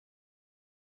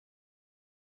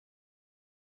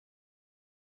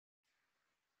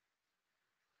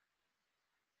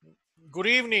Good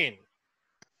evening.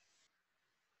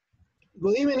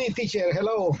 Good evening, teacher.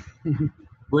 Hello.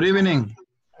 Good evening.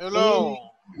 Hello.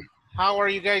 How are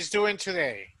you guys doing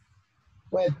today?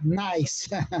 Well, nice.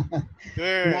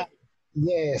 Good.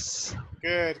 Yes.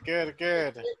 Good. Take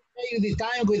the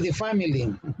time with the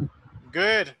family.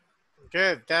 Good.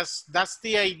 That's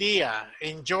the idea.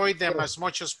 Enjoy them as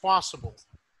much as possible.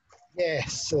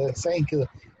 Yes. Thank you.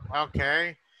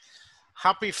 Okay.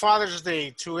 Happy Father's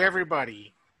Day to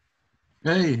everybody.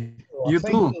 Hey, you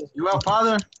Thank too. you. You are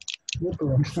father? You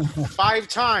too. 5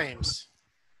 times.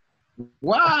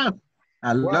 What?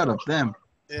 A Wow. lot of them.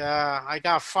 Yeah, I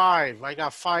got 5. I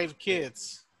got 5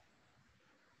 kids.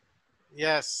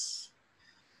 Yes.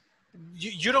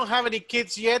 You don't have any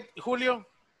kids yet, Julio?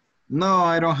 No,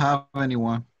 I don't have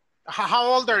anyone. How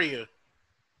old are you?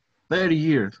 30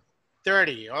 years.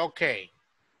 30. Okay.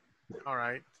 All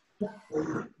right.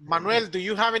 Manuel, do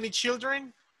you have any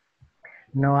children?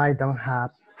 No, I don't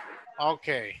have.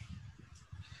 Okay.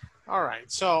 All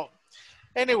right. So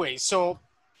anyway,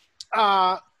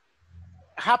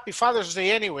 happy Father's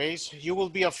Day anyways. You will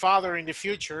be a father in the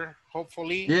future,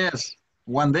 hopefully. Yes,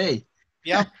 one day.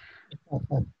 Yep.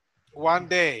 One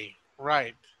day.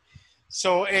 Right.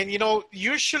 So, and you know,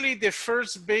 usually the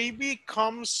first baby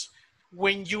comes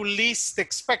when you least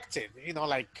expect it, you know,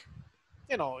 like,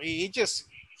 you know, he just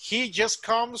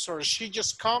comes or she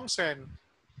just comes,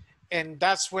 and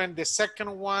that's when the second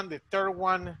one, the third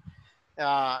one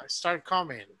start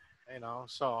coming, you know.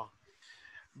 So,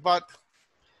 but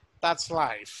that's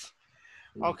life.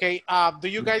 Okay. Do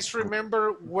you guys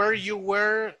remember where you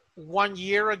were 1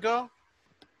 year ago?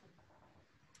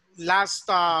 Last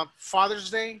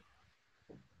Father's Day?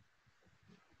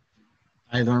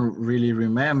 I don't really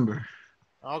remember.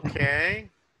 Okay.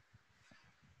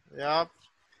 Yep.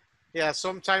 Yeah,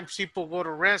 sometimes people go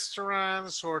to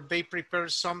restaurants or they prepare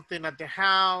something at the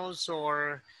house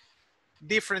or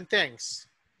different things.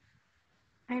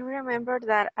 I remember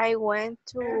that I went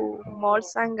to Mall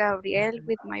San Gabriel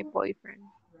with my boyfriend.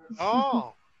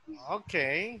 Oh,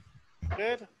 okay.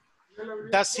 Good.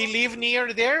 Does he live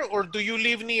near there or do you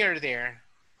live near there?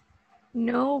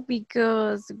 No,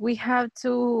 because we have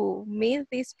to meet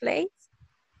this place.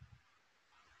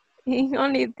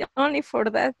 only for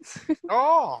that.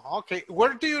 Oh, okay.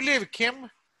 Where do you live, Kim?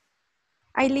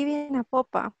 I live in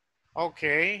Apopa.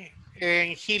 Okay. And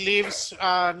he lives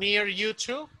near you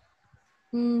too?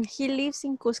 He lives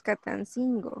in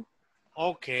Cuscatancingo.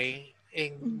 Okay.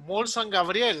 In Mall San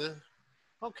Gabriel.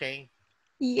 Okay.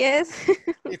 Yes.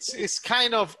 It's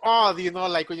kind of odd, you know,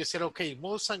 like when you said, okay,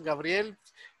 Mall San Gabriel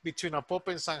between Apopa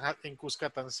and and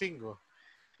Cuscatancingo.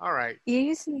 All right. It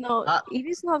is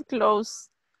not close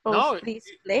of No, this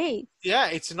place. yeah,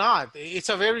 it's not. It's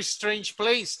a very strange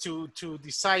place to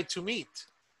decide to meet.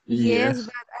 Yes, Yes.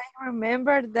 but I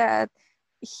remember that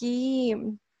he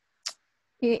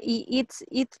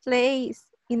its place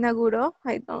inauguró.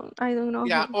 I don't know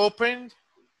Yeah, how. open.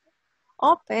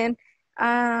 Open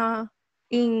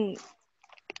in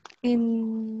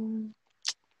in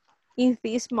in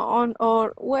this month,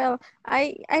 or well,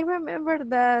 I remember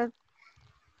that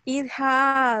it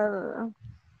had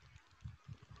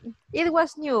it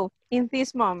was new in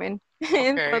this moment.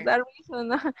 And for Okay. that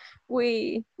reason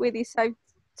we decided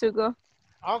to go.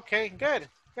 Okay, good,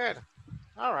 good.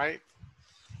 All right,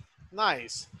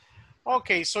 nice.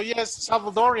 Okay, so yes,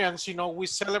 Salvadorians, you know, we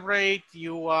celebrate.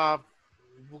 You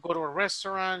go to a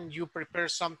restaurant, you prepare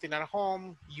something at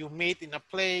home, you meet in a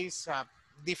place,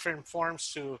 different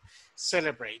forms to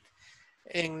celebrate.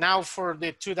 And now for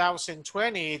the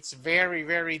 2020, it's very,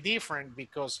 very different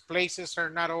because places are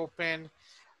not open.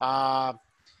 Uh,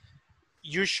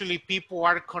 Usually people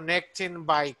are connecting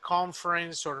by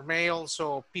conference or mail,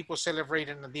 so people celebrate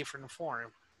in a different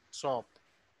form. So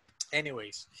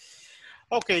anyways,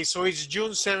 okay, so it's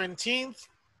June 17th.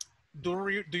 Do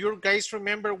you guys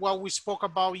remember what we spoke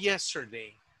about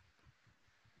yesterday?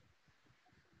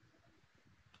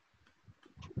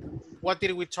 What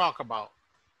did we talk about?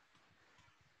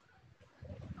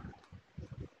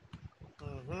 I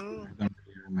don't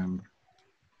really remember.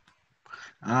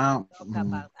 Talk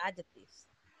about adjectives.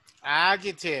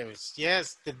 Adjectives,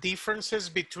 yes, the differences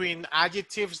between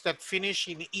adjectives that finish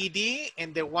in ed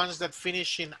and the ones that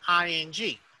finish in ing.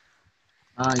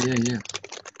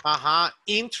 Yeah.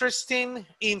 Interesting,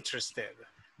 interested.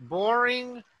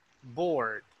 Boring,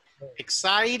 bored.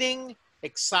 Exciting,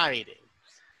 exciting.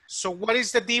 So what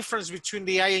is the difference between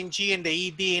the ing and the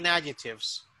ed in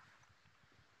adjectives?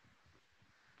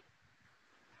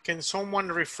 Can someone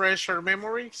refresh our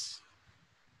memories?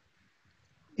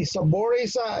 It's a board AD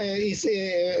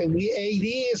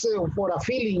is for a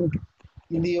feeling,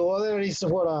 and the other is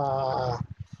for a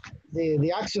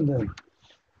the accident.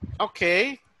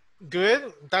 Okay,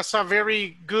 good. That's a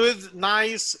very good,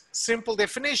 nice, simple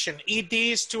definition. ED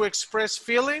is to express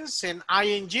feelings and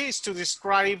ING is to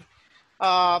describe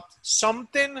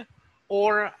something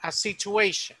or a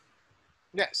situation.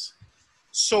 Yes.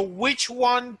 So which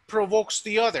one provokes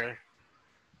the other?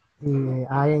 The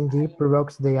ing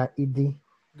provokes the ed.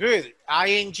 Good.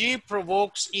 ING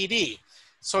provokes ED.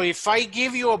 So if I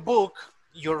give you a book,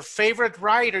 your favorite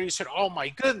writer, you said, oh my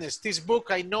goodness, this book,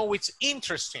 I know it's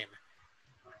interesting.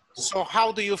 So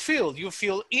how do you feel? You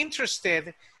feel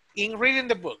interested in reading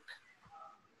the book.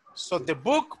 So the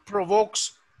book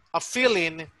provokes a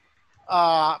feeling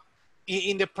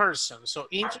in the person. So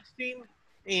interesting,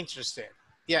 interested.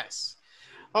 Yes.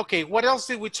 Okay, what else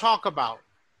did we talk about?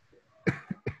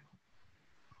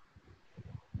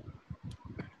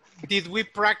 Did we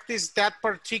practice that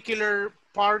particular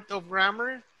part of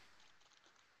grammar?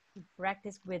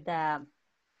 Practice with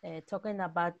talking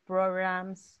about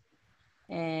programs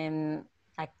and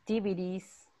activities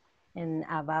and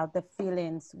about the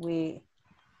feelings we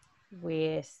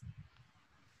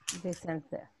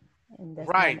center in this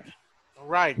Right, moment.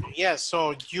 right. Yes,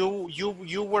 so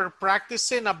you were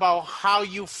practicing about how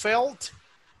you felt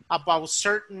about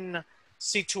certain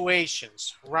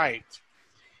situations, right?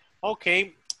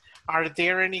 Okay, are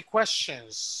there any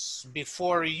questions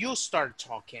before you start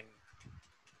talking?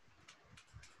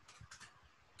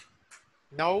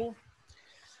 No?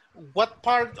 What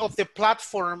part of the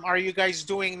platform are you guys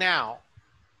doing now?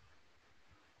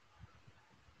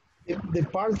 The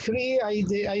part three,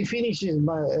 I finished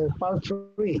my part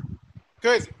three,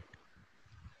 Good.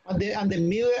 and the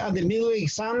middle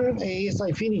exam is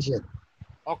I finished it.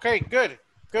 Okay, good,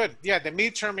 good. Yeah, the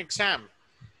midterm exam.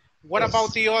 What about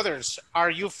Yes. the others?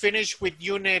 Are you finished with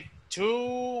unit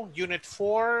 2, unit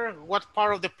 4? What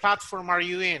part of the platform are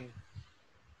you in?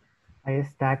 I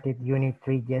started unit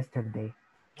 3 yesterday.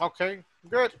 Okay,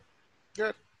 good,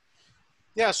 good.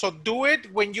 Yeah, so do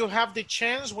it when you have the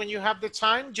chance, when you have the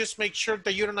time. Just make sure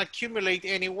that you don't accumulate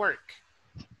any work.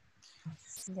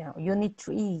 Yeah, unit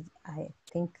 3, I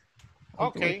think. I do it.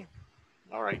 Okay,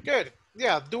 all right, good.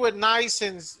 Yeah, do it nice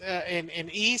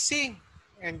and easy,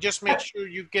 and just make sure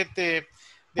you get the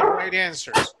right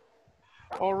answers.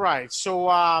 All right, so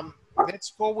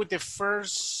let's go with the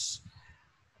first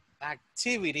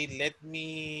activity. Let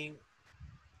me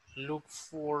look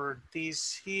for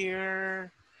this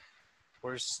here.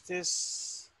 Where's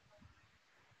this?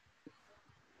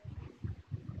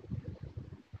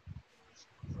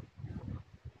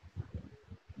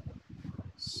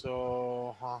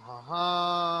 So,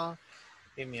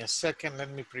 Give me a second. Let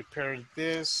me prepare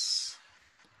this.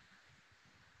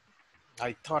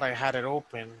 I thought I had it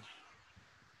open,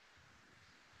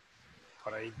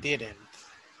 but I didn't.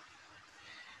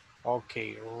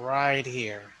 Okay, right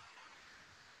here.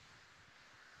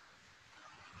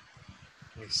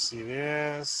 Let me see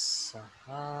this.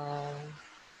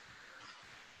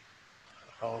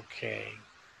 Okay.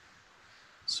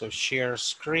 So share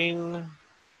screen.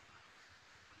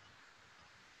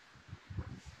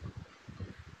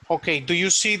 Okay, do you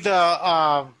see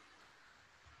the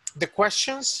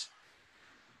questions?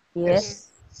 Yes.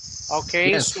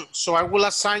 Okay, Yes. so I will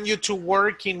assign you to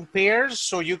work in pairs.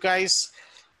 So you guys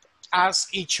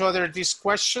ask each other these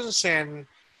questions and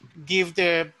give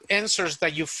the answers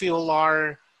that you feel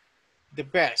are the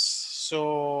best.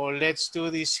 So let's do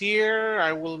this here.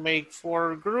 I will make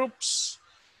 4 groups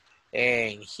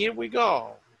and here we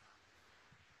go.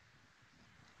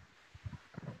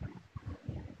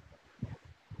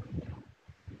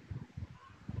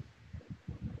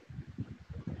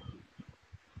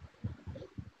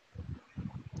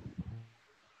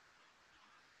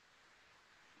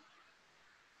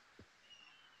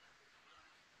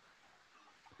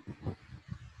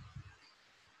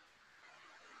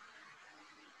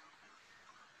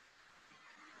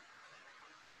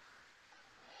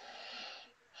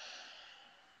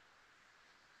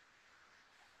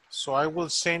 So I will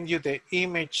send you the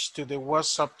image to the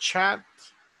WhatsApp chat.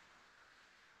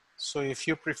 So if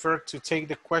you prefer to take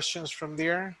the questions from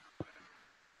there.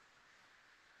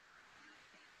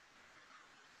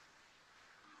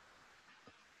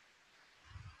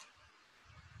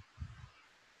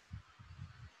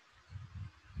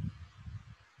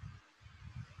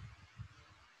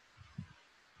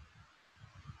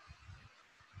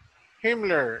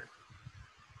 Himmler,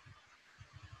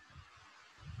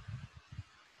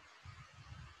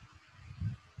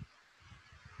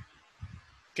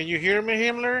 can you hear me,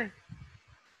 Himmler?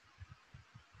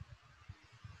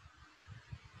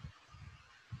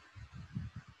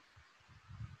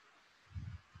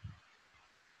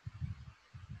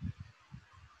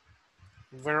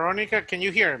 Veronica, can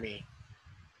you hear me?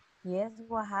 Yes,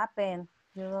 what happened?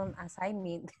 You don't assign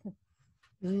me.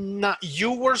 No,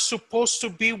 you were supposed to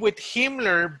be with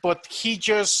Himmler, but he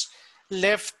just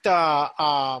left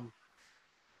the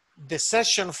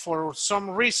session for some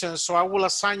reason, so I will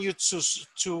assign you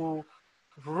to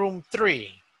room 3.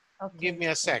 Give Okay. me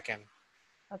a second,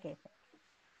 Okay.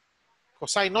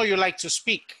 because I know you like to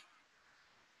speak,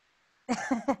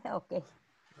 Okay.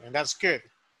 and that's good.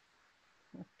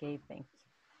 Okay, thank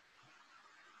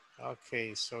you.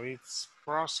 Okay, so it's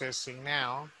processing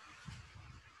now.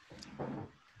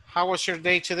 How was your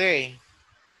day today?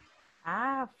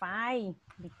 Fine,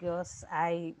 because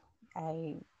I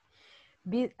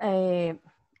be, uh,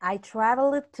 I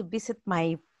traveled to visit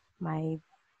my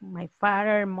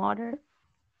father, mother.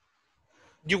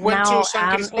 You went to Now San I'm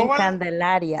in Cristobal?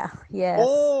 Candelaria. Yes.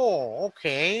 Oh,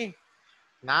 okay.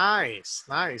 Nice,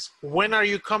 nice. When are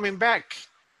you coming back?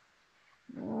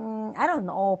 I don't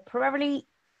know. Probably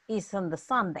it's on the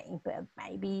Sunday, but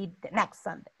maybe the next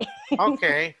Sunday.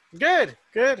 Okay, good,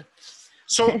 good.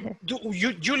 So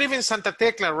you live in Santa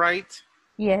Tecla, right?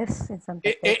 Yes, in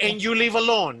Santa Tecla And you live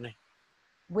alone?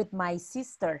 with my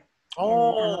sister and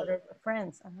Oh, another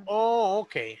friends. oh,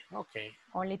 okay, okay.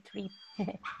 Only 3.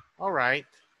 All right,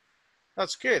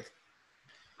 that's good.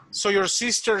 So your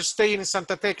sister stay in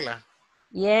Santa Tecla?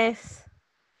 Yes,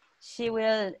 she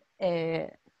will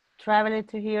travel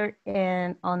to here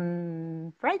and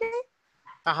on Friday.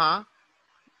 Uh-huh.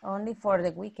 Only for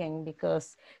the weekend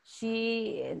because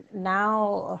she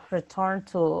now returned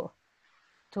to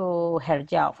her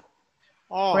job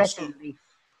Oh, presently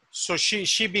so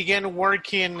she began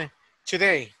working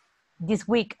today? this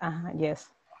week. Yes.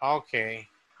 Okay,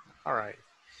 all right.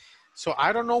 So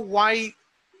I don't know why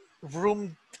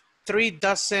room 3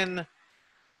 doesn't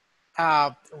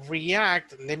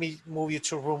react. Let me move you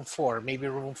to room 4, maybe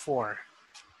room 4.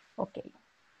 Okay.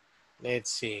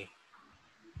 Let's see.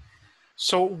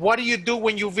 So what do you do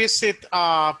when you visit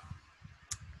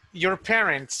your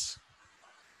parents?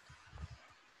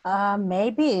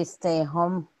 Maybe stay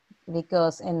home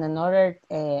because in another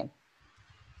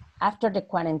after the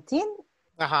quarantine,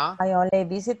 Uh-huh. I only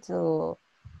visit to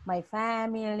my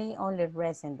family, only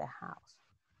rest in the house.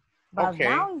 But Okay.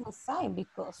 now it's the same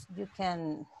because you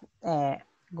can uh,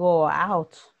 go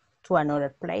out to another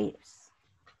place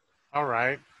All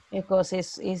right. because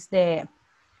it's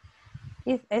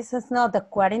not the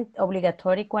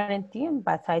obligatory quarantine,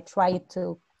 but I try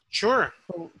Sure.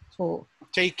 to to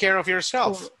Take care of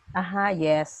yourself.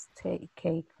 yes, take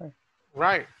care.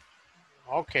 Right.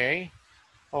 Okay.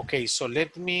 Okay. So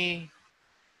let me.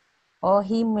 Oh,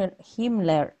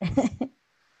 Himmler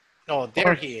Oh, there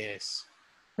or he is.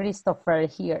 Christopher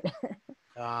here.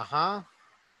 Uh-huh.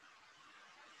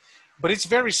 But it's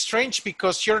very strange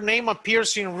because your name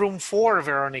appears in room 4,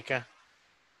 Veronica.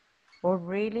 Oh,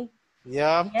 really?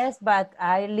 Yep. Yes, but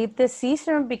I leave the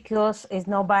season because it's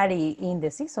nobody in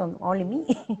the season, only me.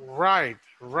 Right.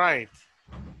 Right.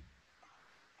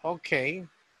 Okay.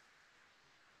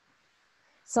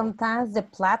 Sometimes the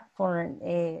platform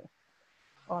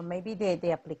or maybe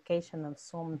the application of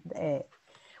some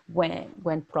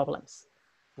when problems.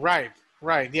 Right.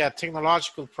 Right. Yeah.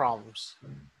 Technological problems.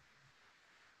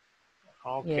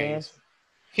 Okay. Yes.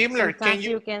 Himmler, can Sometimes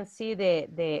you? you can see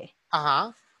the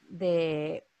Uh-huh.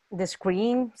 the the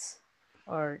screens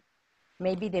or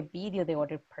maybe the video the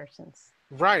other persons.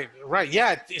 Right, right.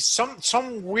 Yeah,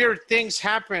 some weird things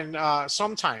happen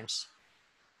sometimes.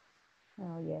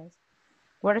 Oh yes.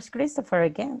 Where is Christopher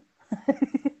again?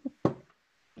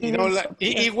 You He know, like,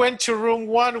 he disappeared. went to room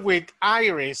 1 with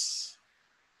Iris.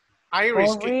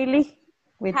 Iris, Oh really?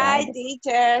 With Hi, Iris?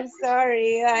 teacher.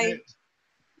 Sorry, I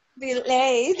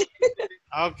delayed.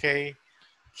 okay.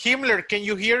 Himmler, can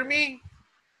you hear me?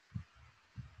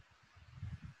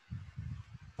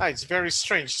 Ah, it's very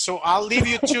strange. So I'll leave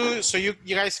you two so you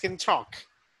guys can talk.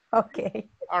 Okay.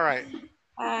 All right.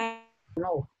 Hi.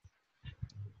 No.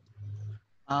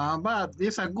 But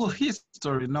it's a good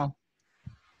history, no?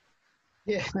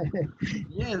 Yeah.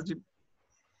 Yes,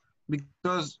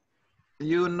 because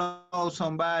you know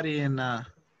somebody in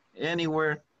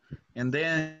anywhere, and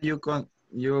then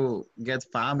you get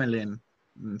family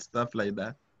and stuff like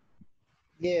that.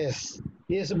 Yes.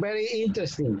 Yes. Very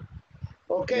interesting.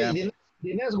 Okay. Yeah.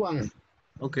 The next one.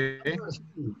 Okay.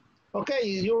 Okay.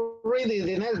 You read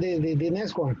the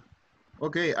next one.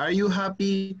 Okay. Are you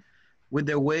happy with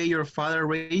the way your father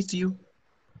raised you?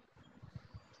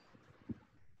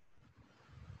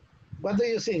 What do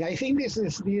you think? I think this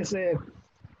is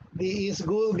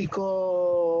good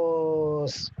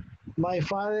because my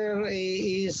father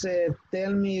is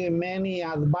tell me many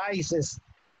advices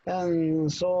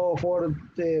and so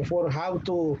for how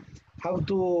to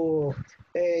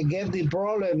get the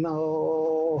problem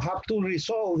or how to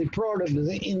resolve the problem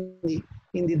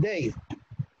in the day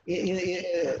in,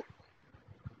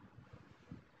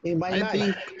 in my I life.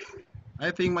 think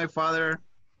I think my father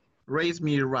raised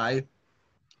me right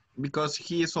because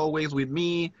he is always with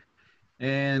me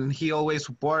and he always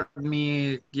support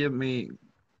me, give me.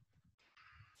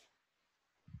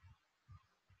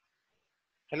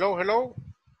 Hello, hello.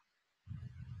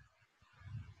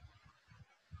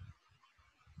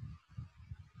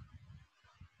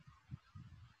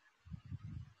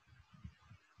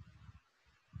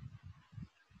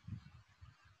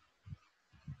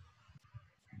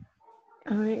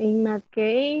 In my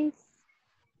case,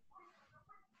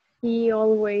 he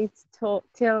always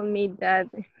tell me that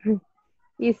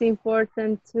it's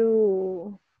important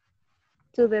to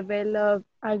develop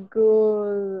a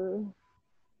good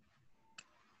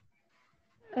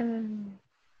um,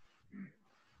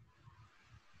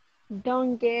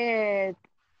 don't get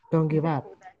Don't give up.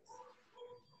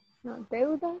 no,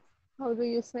 deudas. How do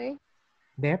you say?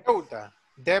 Depth. Deuda.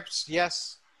 Debts,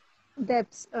 yes.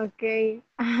 Debts. Okay.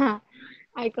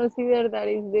 I consider that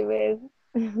is the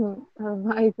best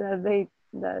advice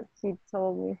that she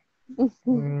told me.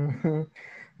 Mhm.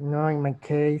 No, in my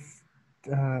case,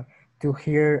 uh, to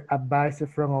hear advice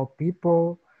from all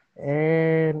people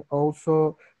and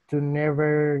also to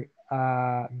never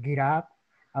get up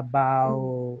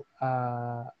about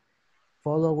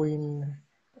following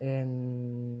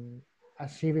and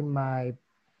achieving my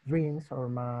dreams or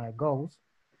my goals.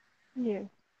 Yeah.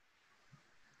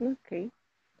 Okay.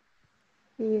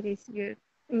 It is good.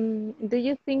 Do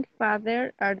you think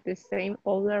fathers are the same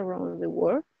all around the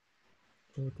world?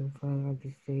 So the final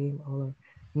the same or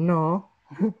no.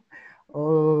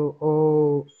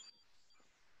 oh,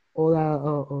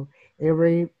 oh,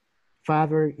 every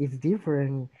father is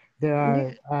different. There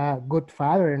Yeah. are good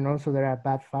father and also there are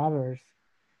bad fathers.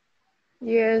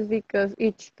 Yes, because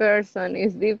each person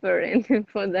is different.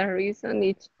 For that reason,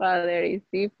 each father is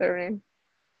different.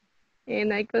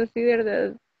 And I consider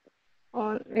that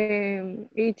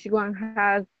each one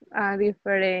has a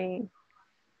different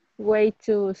way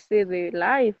to see the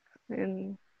life.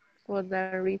 And for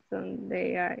that reason,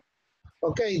 they are.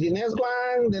 Okay, the next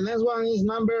one is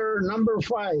number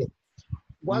 5.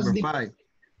 What's Number the 5,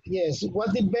 yes,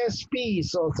 what's the best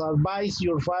piece of advice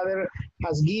your father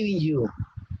has given you?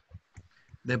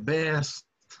 the best.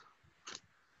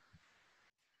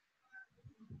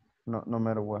 No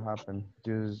matter what happened,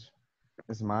 just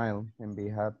smile and be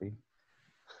happy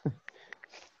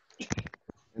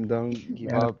and don't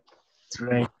give Yeah, up. that's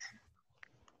right.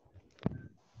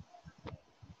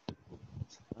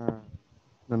 Uh,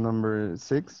 the number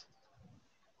 6.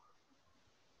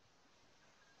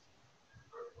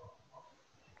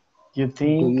 You Do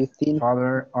think you think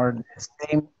father are the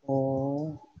same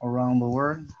all around the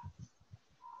world?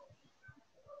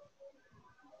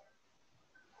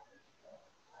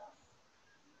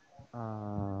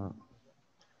 Uh,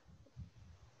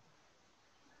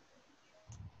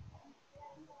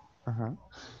 uh-huh.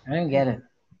 I didn't get it.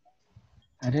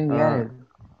 I didn't get Uh, it.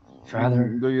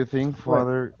 Father. do you think What?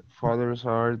 fathers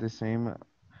are the same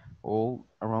all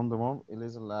around the world? It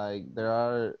is like there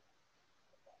are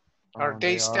Are they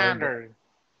they are standard?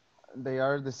 they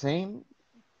are the same,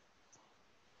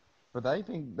 but I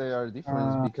think they are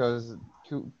different Uh, because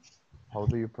how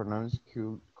do you pronounce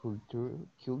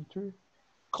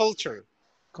Culture.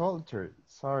 culture?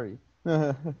 Sorry,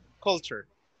 Culture.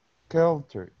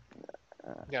 culture.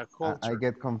 Yeah, I culture.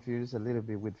 get confused a little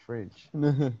bit with French.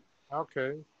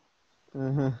 Okay.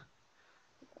 uh,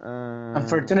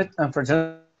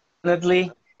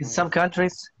 unfortunately, in some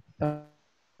countries,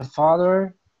 a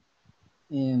father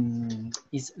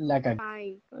is like a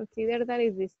I consider that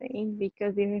is the same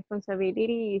because the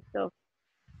responsibility is of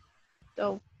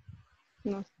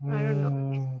no, I don't know.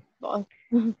 Mm, But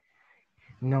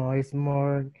no, it's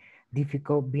more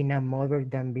difficult being a mother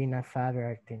than being a father,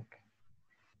 I think,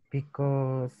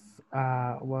 because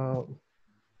well,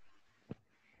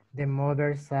 the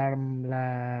mothers are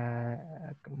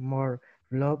more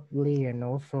lovely and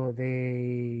also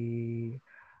they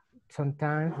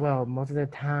sometimes, well, most of the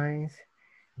times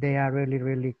they are really,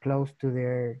 really close to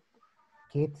their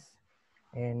kids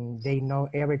and they know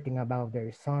everything about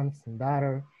their sons and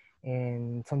daughter.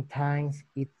 And sometimes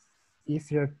it's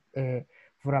easier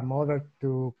for a mother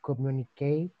to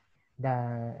communicate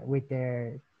with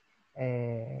their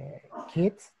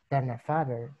kids than a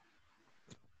father.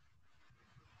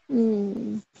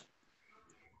 mm,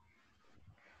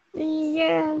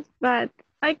 yes, but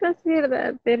I consider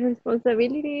that the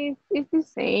responsibility is the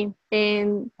same,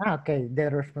 and Okay, the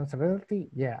responsibility,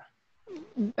 yeah.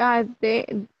 but they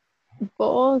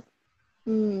both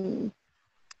mm,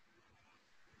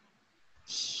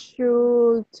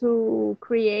 should to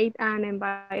create an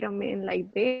environment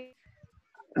like this.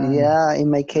 Yeah, in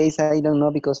my case, I don't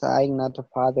know because I'm not a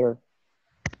father,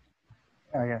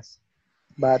 Oh, yes.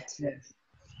 but Yes.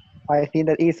 I think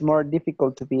that it's more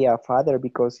difficult to be a father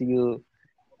because you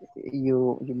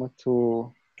must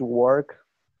to work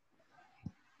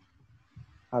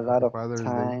a lot Happy of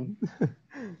Father's Day. time.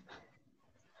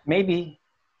 Maybe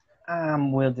I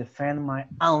will defend my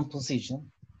own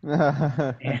position.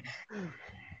 And,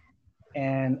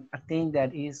 and I think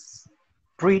that is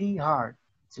pretty hard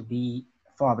to be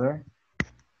a father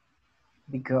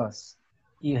because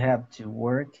you have to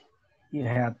work, you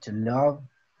have to love,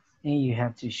 and you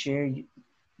have to share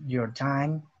your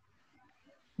time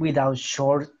without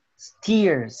short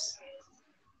tears.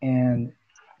 And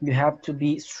you have to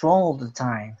be strong all the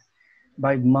time.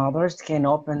 But mothers can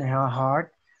open her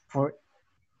heart for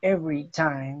every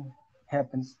time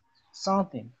happens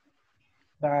something.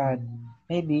 But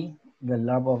maybe the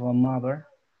love of a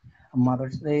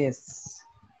Mother's Day is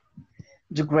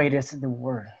the greatest in the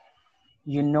world.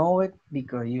 You know it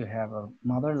because you have a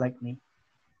mother like me.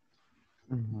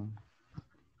 Mhm.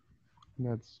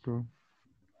 That's true.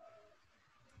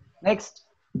 Next,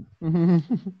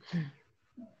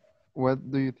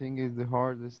 What do you think is the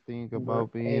hardest thing Number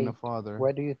about being a 8. father?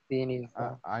 What do you think is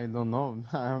I don't know.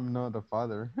 I'm not a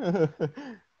father.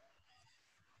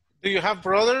 Do you have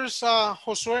brothers,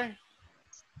 Josue?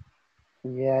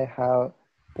 Yeah, I have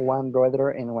one brother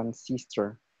and one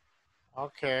sister.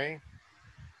 Okay.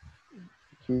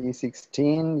 He's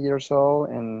 16 years old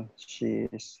and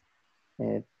she's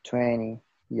 20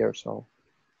 years old.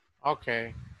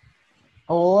 Okay.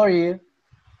 how old are you?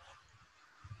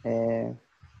 Uh,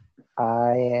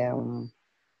 I am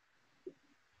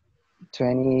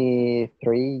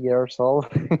 23 years old.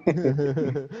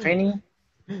 20?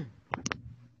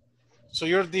 So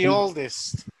you're the See,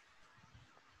 oldest.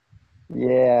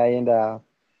 Yeah, and the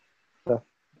The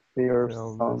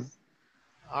first son. oldest.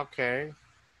 Okay.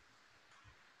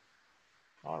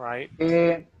 All right.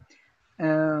 uh,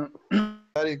 uh,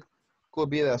 That it could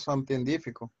be that something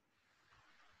difficult.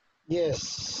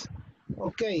 Yes.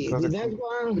 Okay, Because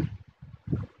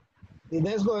the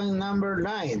next one, number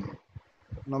 9.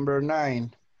 number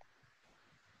 9,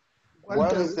 what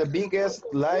Walter, is the biggest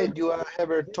lie you have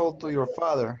ever told to your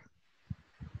father?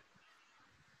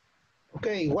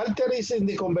 okay, Walter is in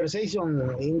the conversation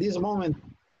in this moment.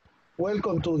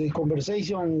 Welcome to the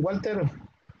conversation, Walter.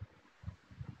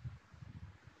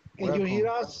 Can you hear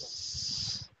Welcome.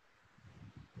 us?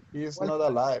 He's Walter? not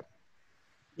alive.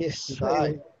 He Yes.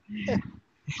 died.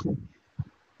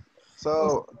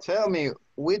 So tell me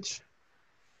which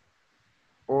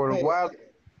or Okay,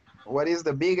 what is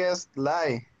the biggest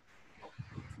lie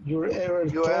you ever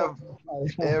you talk? have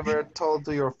ever told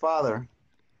to your father?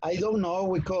 I don't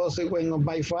know because when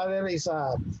my father is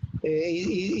a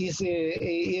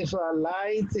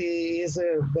light is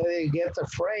very get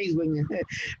afraid when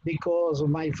because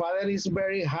my father is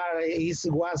very hard. He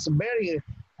was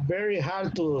very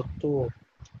hard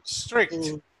Strict.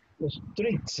 to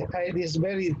strict. It is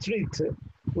very strict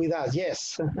with us.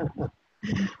 Yes.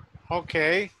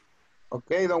 Okay.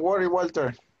 Okay, don't worry,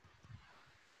 Walter.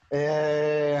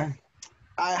 I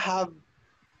have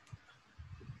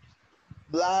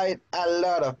lied a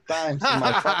lot of times to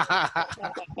my father.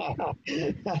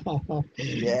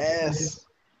 Yes,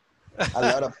 a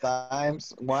lot of times.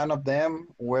 One of them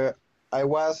where I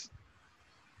was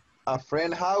a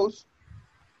friend house.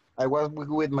 I was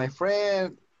with my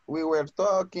friend. We were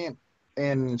talking,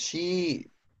 and she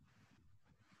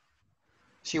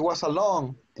was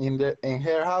alone in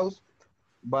her house,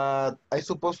 but I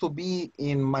supposed to be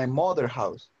in my mother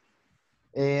house.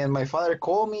 And my father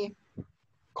called me,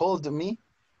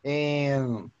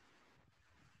 and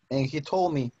he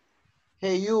told me,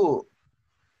 "Hey, you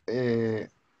uh,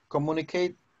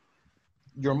 communicate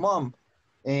your mom."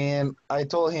 And I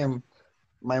told him,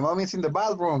 "My mom is in the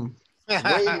bathroom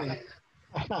waiting."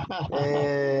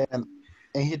 And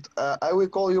I will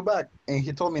call you back. And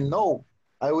he told me, "No,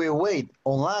 I will wait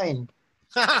online."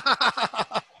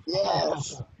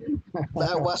 Yes,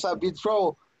 that was a bit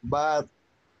trouble. But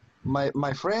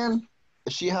my friend,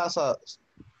 she has her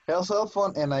cell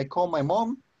phone, and I call my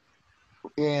mom.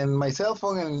 And my cell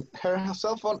phone and her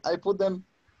cell phone, I put them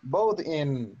both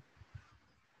in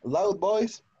loud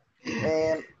voice,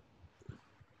 and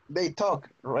they talk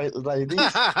right like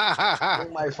this.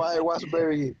 And my father was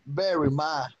very, very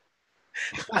mad.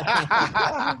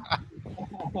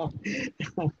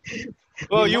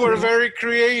 Well, you were very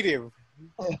creative.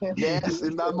 Yes,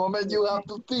 in that moment you have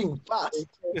to think fast.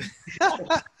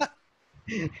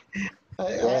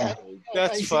 I,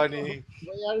 That's I think funny.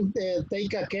 we are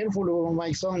take a careful of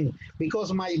my son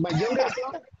because my younger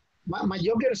son, my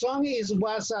younger son is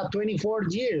was 24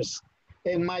 years,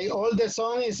 and my oldest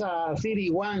son is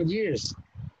 31 years.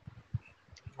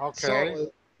 Okay.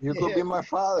 So You could be my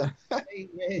father.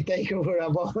 thank you for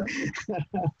about.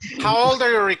 How old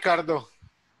are you, Ricardo?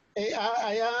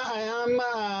 I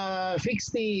am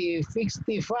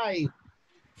 65.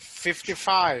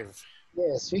 55.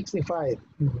 Yes, 65.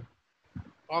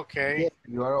 Okay. Yes,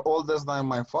 You are older than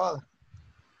my father.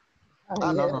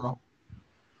 No, yeah, no, no.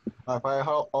 My father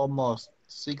almost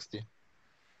 60.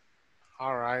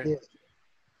 All right.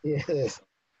 yes, yes.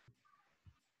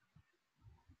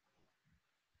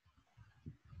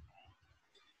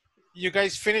 You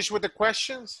guys finished with the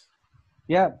questions?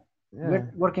 Yeah, Yeah.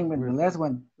 we're working with the We're last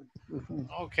one.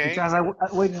 Okay. Because I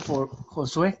waiting for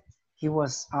Josue. He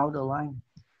was out of line.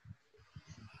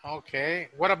 Okay.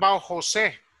 What about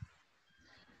Jose?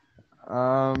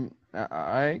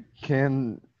 I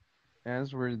can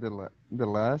answer the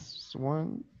last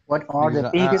one What are because the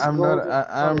biggest I'm not roles of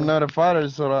I'm father? not a father,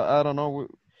 so I don't know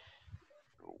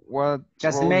what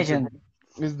Just role imagine.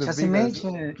 is the Just biggest.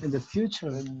 imagine in the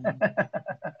future.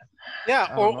 Yeah,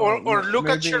 I don't know. or look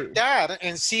at your Maybe dad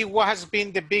and see what has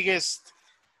been the biggest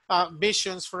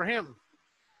missions for him.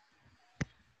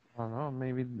 I don't know.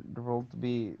 Maybe the role to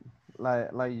be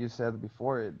like you said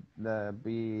before,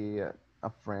 be a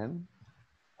friend.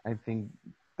 I think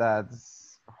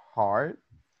that's hard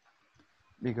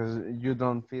because you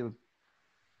don't feel.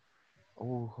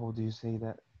 Oh, how do you say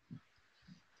that?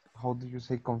 How do you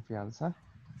say confianza?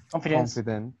 Confidence.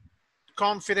 Confident.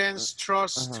 Confidence,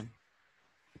 trust. Uh-huh.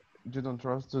 You don't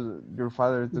trust your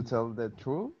father to tell the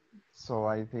truth, so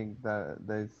I think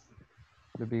that's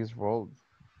the biggest role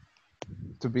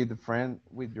to be the friend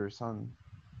with your son.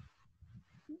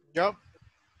 Yep.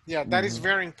 Yeah, that is Hmm.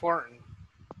 very important.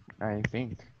 I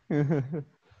think.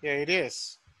 Yeah, it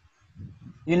is.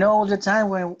 You know, all the time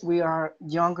when we are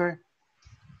younger,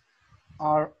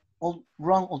 are all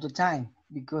wrong all the time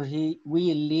because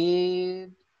we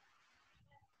live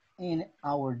in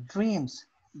our dreams,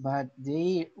 but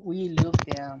we look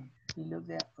at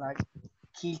like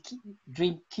kill,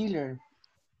 dream killer,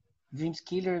 dreams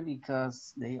killer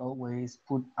because they always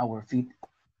put our feet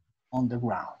on the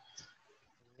ground.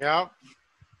 Yep.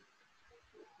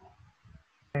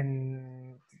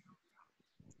 And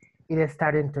it is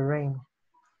starting to rain.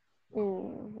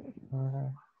 Mm,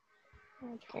 Mhm.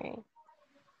 okay.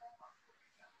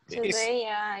 Is Today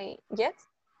yes.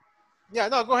 yeah,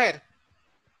 no, go ahead.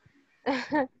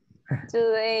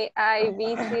 Today I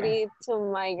visited to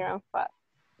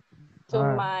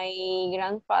Ah, my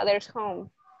grandfather's home.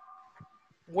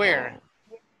 Where?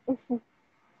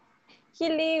 He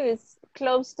lives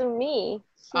close to me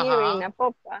here in Uh-huh.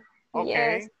 Apopa.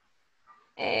 Yes, Okay.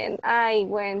 and I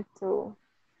went to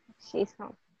his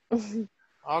home.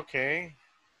 Okay.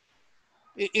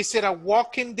 Is it a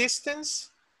walking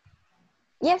distance?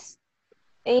 Yes,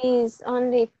 it's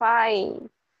only five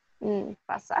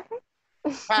passajes.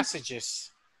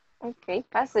 Passages. Okay,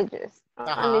 passages.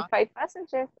 Only Uh-huh. 5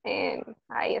 passages, and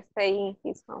I stay in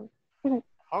his home.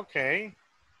 Okay.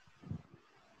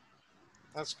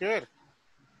 That's good.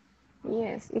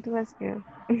 Yes, it was good.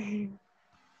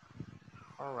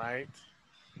 All right.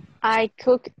 I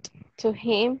cooked to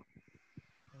him,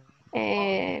 Oh,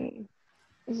 and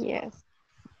yes,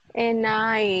 and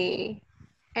I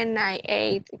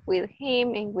ate with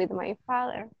him and with my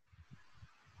father.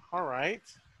 all right.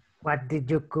 what did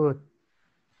you cook?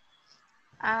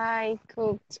 I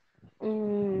cooked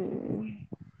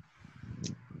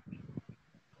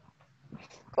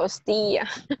costilla.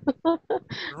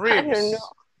 I don't know. Ribs.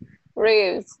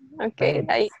 Ribs. Okay,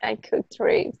 Ribs. I cooked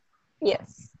ribs.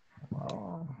 Yes.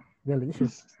 Oh,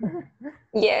 delicious.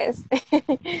 Yes.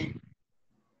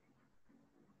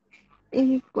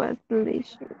 It was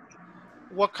delicious.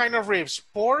 What kind of ribs?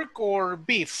 Pork or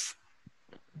beef?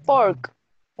 Pork.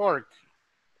 Pork.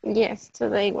 Yes,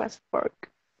 today was pork.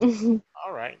 Do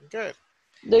All right, good.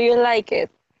 you like it?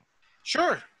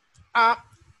 Sure. Uh,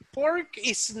 pork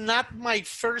is not my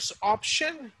first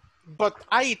option, but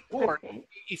I eat pork. Okay.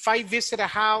 If I visit a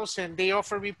house and they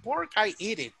offer me pork, I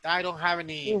eat it. I don't have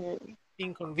any Mm,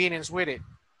 inconvenience with it.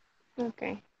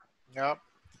 okay. Yep.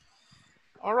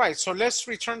 All right, so let's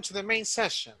return to the main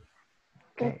session.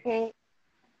 Okay. Okay.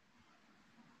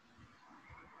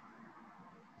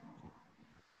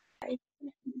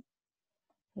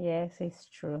 Yes, it's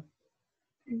true.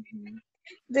 Mhm.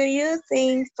 Do you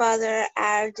think fathers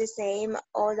are the same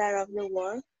all around the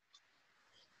world?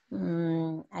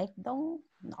 I don't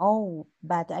know,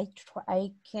 but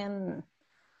I can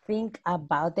think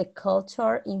about the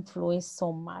culture influence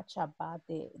so much about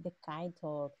the kind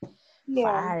of Yeah.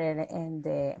 father and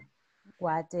the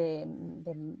what the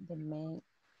main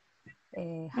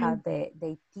how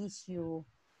they teach you,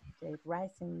 they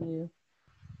raising you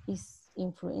is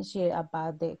influential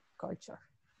about the culture,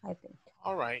 I think.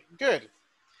 All right, good.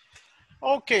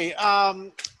 Okay,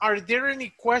 are there any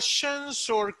questions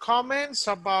or comments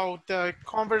about the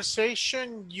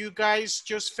conversation you guys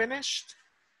just finished?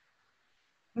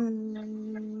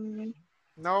 Mm,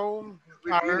 No?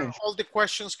 We Are finished. all the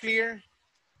questions clear?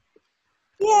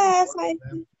 yes, Yeah,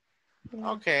 I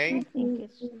Okay, think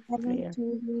it's clear.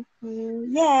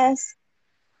 yes.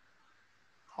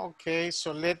 okay,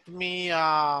 so let me,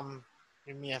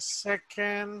 give me a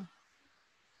second.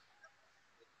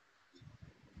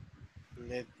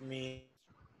 Let me,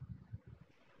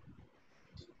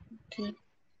 Okay.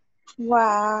 What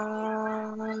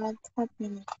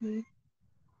happened?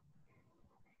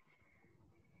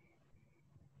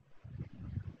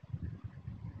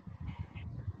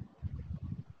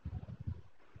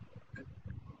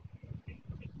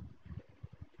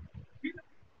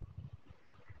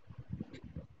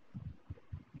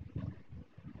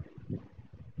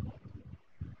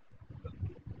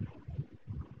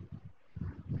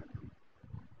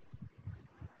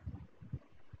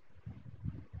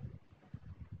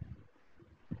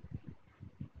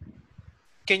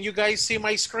 can you guys see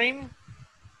my screen?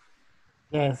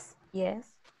 Yes. Yes,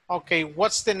 Okay,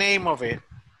 what's the name of it?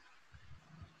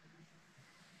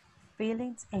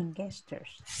 feelings and gestures.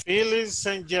 Feelings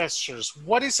and gestures.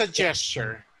 What is a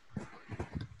gesture?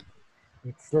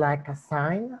 It's like a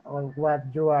sign of what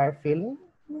you are feeling.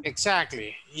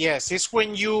 Exactly. Yes, it's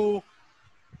when you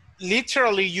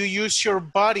literally you use your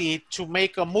body to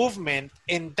make a movement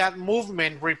and that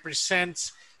movement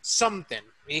represents something.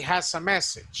 It has a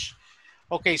message.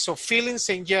 Okay, so feelings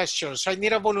and gestures. I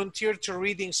need a volunteer to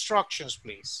read the instructions,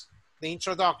 please. The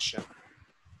introduction.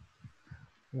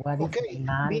 What is the Okay.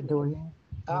 man doing?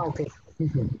 Okay.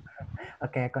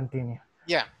 Okay, continue.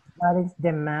 Yeah. What is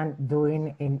the man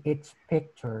doing in each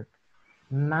picture?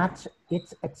 Match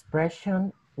its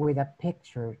expression with a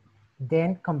picture,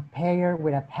 then compare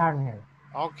with a partner.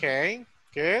 Okay,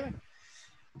 good.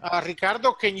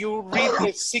 Ricardo, can you read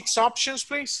the 6 options,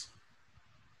 please?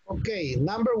 Okay.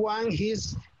 Number one,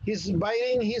 he's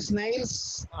biting his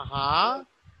nails. Uh-huh.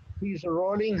 He's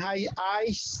rolling high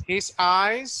eyes. His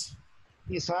eyes.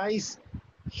 His eyes.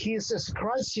 He's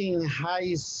scratching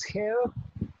his hair.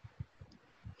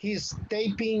 He's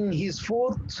taping his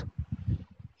foot.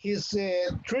 He's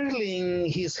twirling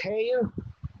his hair,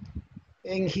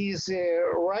 and he's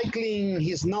wrinkling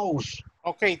his nose.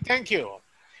 Okay, thank you.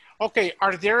 Okay,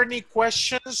 are there any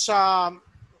questions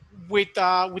with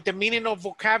the meaning of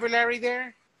vocabulary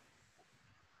there?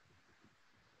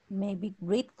 Maybe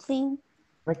grid clean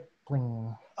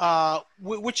Rippling.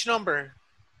 Which number?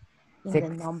 in the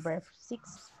 6. number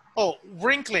 6. Oh,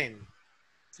 wrinkling.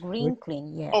 Green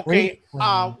clean, yeah. Okay,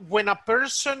 Rippling. when a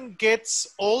person gets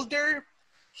older,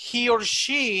 he or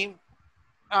she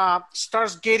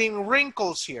starts getting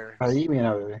wrinkles here. Ahí,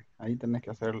 mira, bebé. Ahí tenés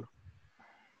que hacerlo.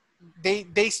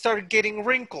 They start getting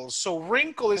wrinkles. So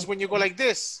wrinkle is when you go like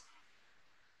this.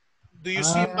 Do you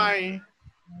see Ah, my?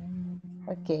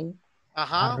 Okay.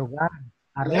 arrugar.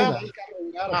 Yeah.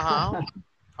 Arruga.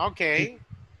 Okay.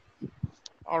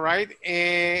 All right.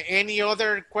 Any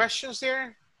other questions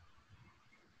there?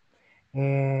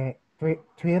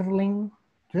 Twirling.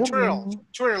 Twirl, Twirling.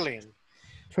 twirling.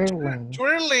 Twirling.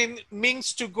 Twirling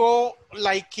means to go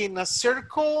like in a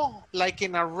circle, like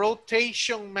in a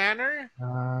rotation manner,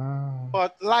 Ah.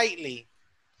 but lightly.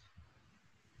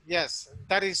 Yes,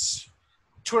 that is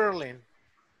twirling.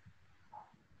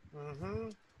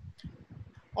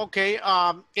 Okay,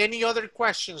 any other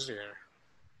questions there?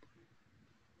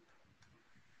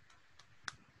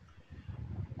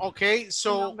 Okay,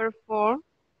 so, Number 4.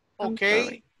 I'm okay,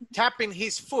 sorry. tapping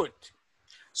his foot.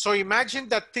 So imagine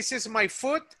that this is my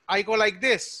foot. I go like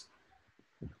this.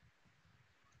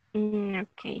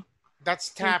 Okay. That's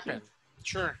Thank you. tapping.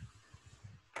 Sure.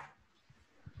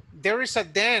 There is a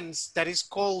dance that is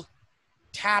called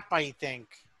tap, I think.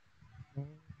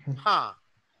 Huh?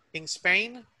 In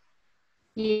Spain,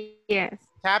 Yes.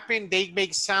 tapping, they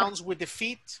make sounds with the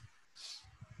feet.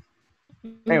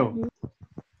 Leo.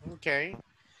 Okay.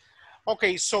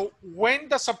 Okay, so when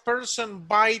does a person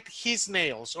bite his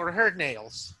nails or her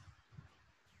nails?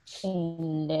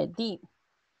 In the D.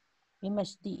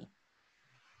 Image D.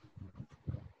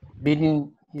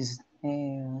 Beating his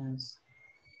hands.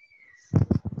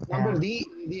 Number D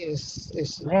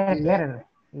is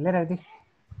Letter D.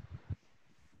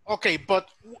 Okay, but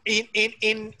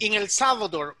in El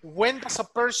Salvador, when does a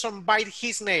person bite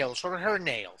his nails or her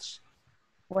nails?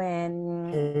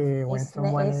 When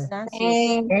someone is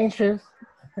And anxious.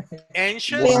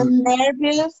 Anxious? feel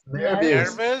nervous.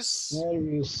 Nervous?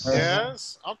 nervous.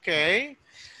 Yes, okay.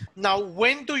 Now,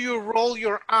 when do you roll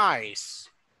your eyes?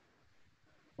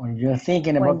 When you're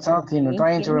thinking When about something or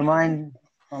trying to thinking.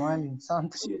 remind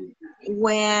something.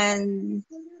 When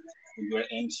You're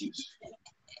anxious.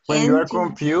 When you are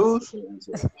confused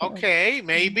Okay,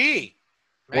 maybe.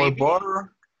 or bored,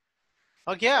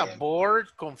 Oh, yeah, bored,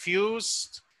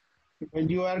 confused. When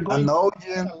you are going annoyed, to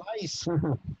analyze.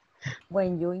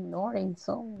 When you're ignoring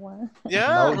someone.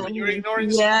 Yeah, when you're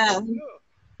ignoring yeah, someone.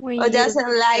 When or you doesn't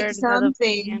don't like share that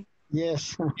something. opinion.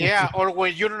 Yes. Yeah, or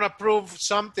when you don't approve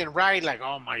something, right? Like,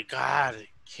 oh my God,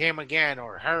 him again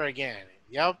or her again.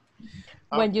 Yep.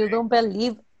 When you Okay. don't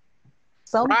believe Right,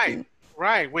 something.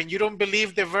 right. When you don't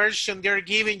believe the version they're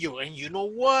giving you and you know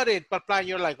what it, but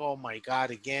you're like, oh my God,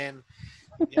 again.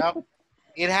 Yep,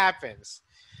 it happens.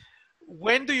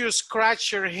 When do you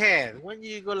scratch your head? When do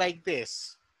you go like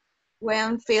this?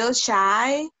 When feel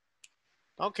shy.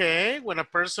 Okay, when a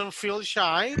person feels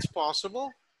shy, it's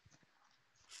possible.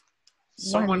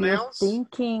 When Someone you're else?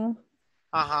 thinking.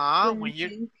 Uh-huh. When When you,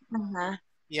 think,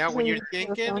 yeah, when When you're you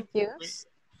feel thinking, confused.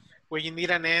 when you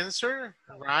need an answer,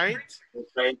 right? you're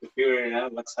trying to figure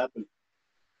out what's happening.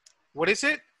 What is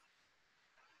it?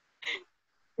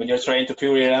 When you're trying to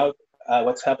figure out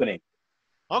what's happening.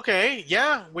 Okay,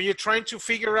 yeah, when you're trying to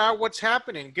figure out what's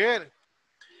happening. Good.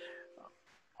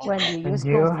 When Okay. you When use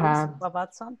you confused have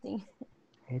about something.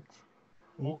 it.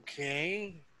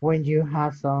 Okay. When you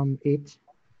have some itch.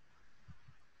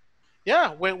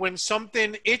 Yeah, when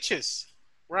something itches.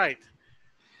 Right.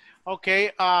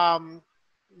 Okay.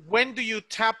 When do you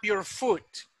tap your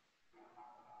foot?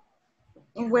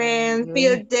 when You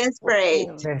feel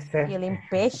desperate. feel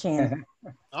impatient.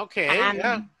 Okay,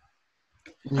 yeah. Um,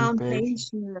 Impatient.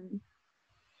 impatient.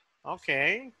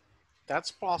 Okay.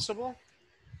 That's possible.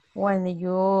 When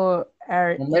you are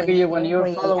Or maybe when you're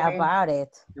angry following about it.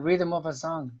 the rhythm of a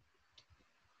song.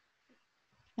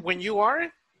 When you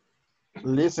are?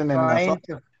 Listening a song.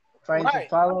 Trying to Right.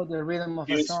 follow the rhythm of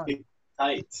a You song. sleep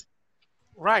tight.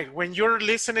 Right. When you're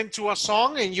listening to a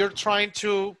song and you're trying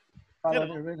to, Follow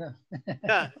the rhythm.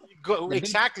 yeah, go The beat.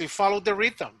 exactly, follow the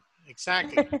rhythm.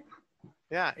 Exactly.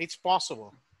 Yeah, it's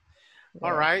possible.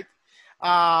 All right.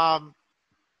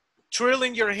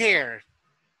 Twirling your hair.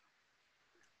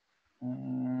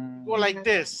 Go like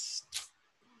this.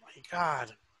 My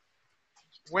God.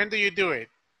 When do you do it?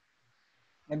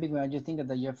 Maybe when you think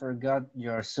that you forgot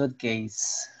your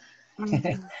suitcase.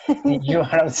 Mhm. You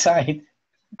are outside.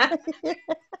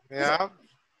 Yeah.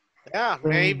 Yeah,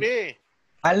 When maybe.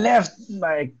 I left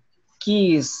my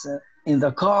keys in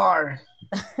the car.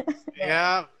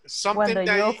 Yeah. When Something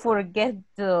that, you forget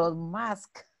the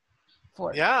mask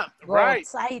for yeah, go right.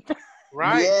 outside.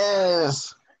 Right.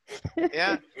 Yes.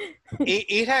 Yeah.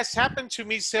 It has happened to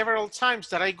me several times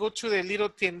that I go to the little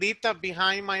tiendita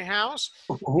behind my house.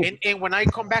 And when I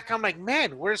come back, I'm like,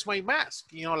 man, where's my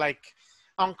mask? You know, like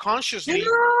unconsciously.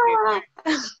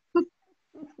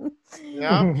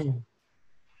 Yeah.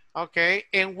 Okay.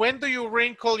 And when do you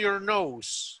wrinkle your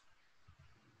nose?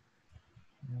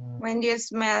 When you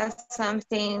smell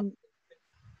something.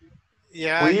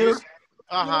 Yeah. You.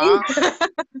 Weird.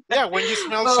 Yeah. When you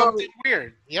smell Oh, something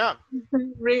weird. Yeah.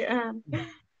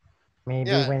 maybe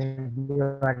Yeah. when you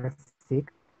are sick.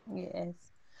 Yes. When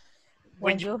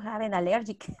When you. you have an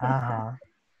allergic. Uh-huh.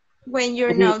 when your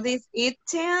Maybe nose is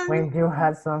itching. when you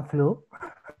had some flu.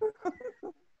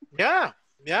 Yeah.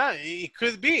 Yeah. It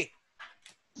could be.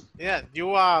 Yeah.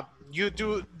 You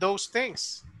do those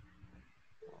things.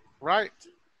 Right.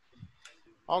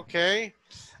 Okay.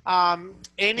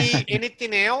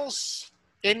 Anything else?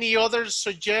 Any other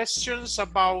suggestions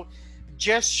about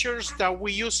gestures that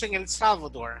we use in El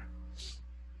Salvador?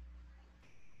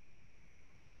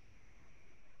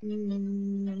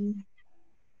 Mm,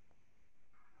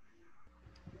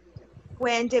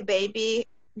 when the baby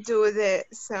do the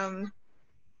some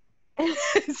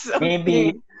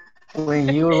Maybe something. when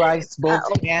you raise both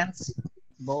Oh, hands,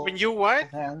 When both you what?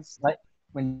 hands, like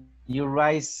when you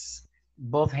raise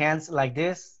both hands like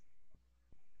this,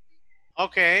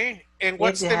 Okay. And it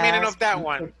what's the meaning has of that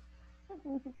one?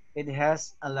 it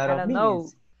has a lot I of don't know.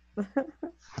 meanings.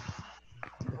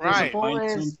 Right. Find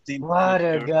Suppose something in what a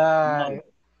your mouth. guy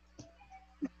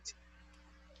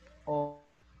or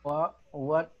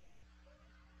what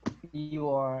you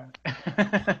are.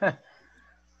 Right?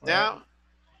 Yeah.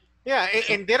 Yeah,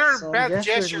 and there are Some bad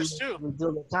gestures gestures too. we do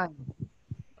all the time.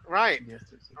 Right,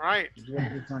 Gestures right. we do all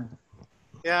the time.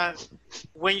 Yeah,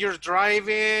 when you're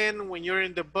driving, when you're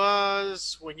in the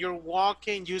bus, when you're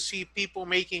walking, you see people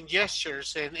making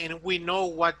gestures and we know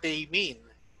what they mean.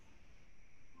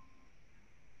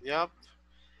 Yep.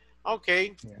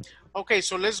 Okay. Yeah. Okay,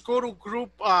 so let's go to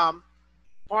group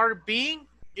part B.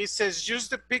 It says use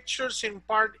the pictures in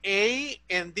part A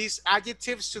and these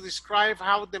adjectives to describe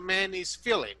how the man is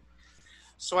feeling.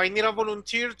 So I need a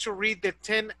volunteer to read the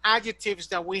 10 adjectives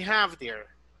that we have there.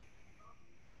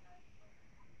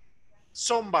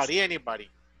 Somebody, anybody.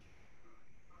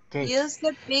 Okay. Use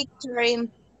the picture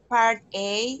in part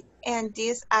A and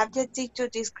this adjective to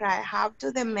describe how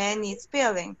to the man is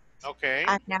feeling. Okay.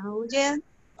 Annoyed,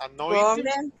 Annoyed, bored,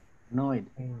 Annoyed.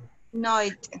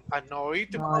 annoyed,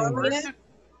 annoyed, Noise. bored. bored,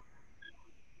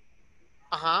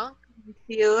 Uh-huh.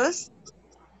 confused,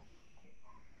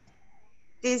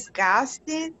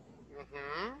 disgusted,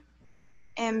 Mm-hmm.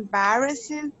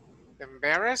 embarrassed,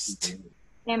 Embarrassed.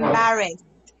 embarrassed,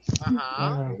 Uh-huh.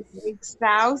 Uh,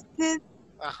 exhausted,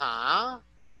 Uh-huh.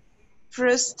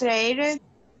 frustrated,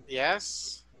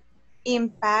 Yes.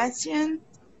 impatient,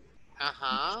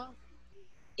 Uh-huh.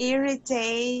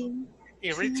 irritated,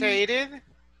 Irritated.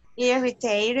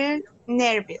 irritated,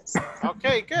 nervous.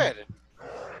 Okay, good.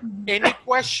 Any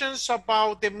questions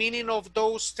about the meaning of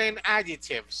those 10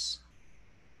 adjectives?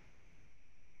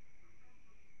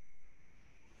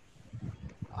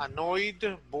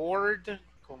 Annoyed, bored,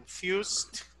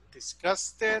 confused,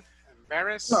 disgusted,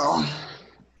 embarrassed, No,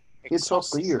 it's so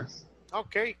exhausted. clear.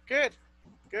 Okay, good,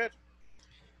 good.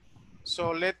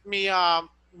 So let me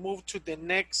move to the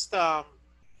next.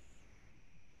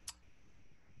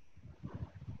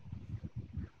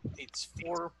 It's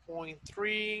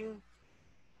 4.3.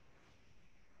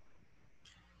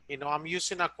 You know, I'm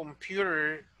using a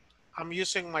computer. I'm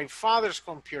using my father's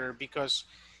computer because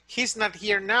he's not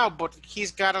here now, but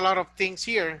he's got a lot of things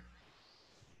here.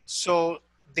 So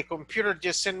the computer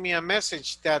just sent me a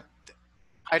message that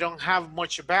I don't have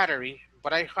much battery,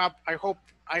 but I hope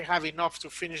I have enough to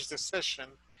finish the session.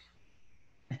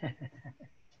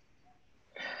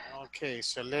 Okay,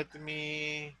 so let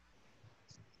me,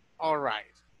 all right.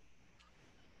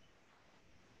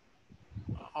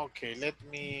 Okay, let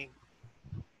me,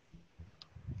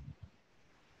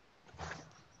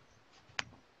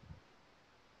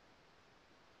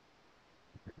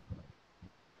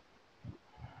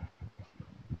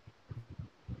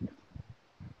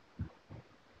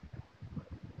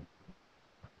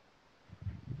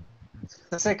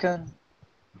 A second.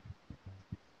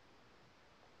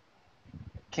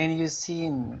 Can you see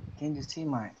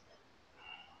my?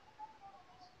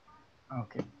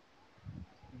 Okay.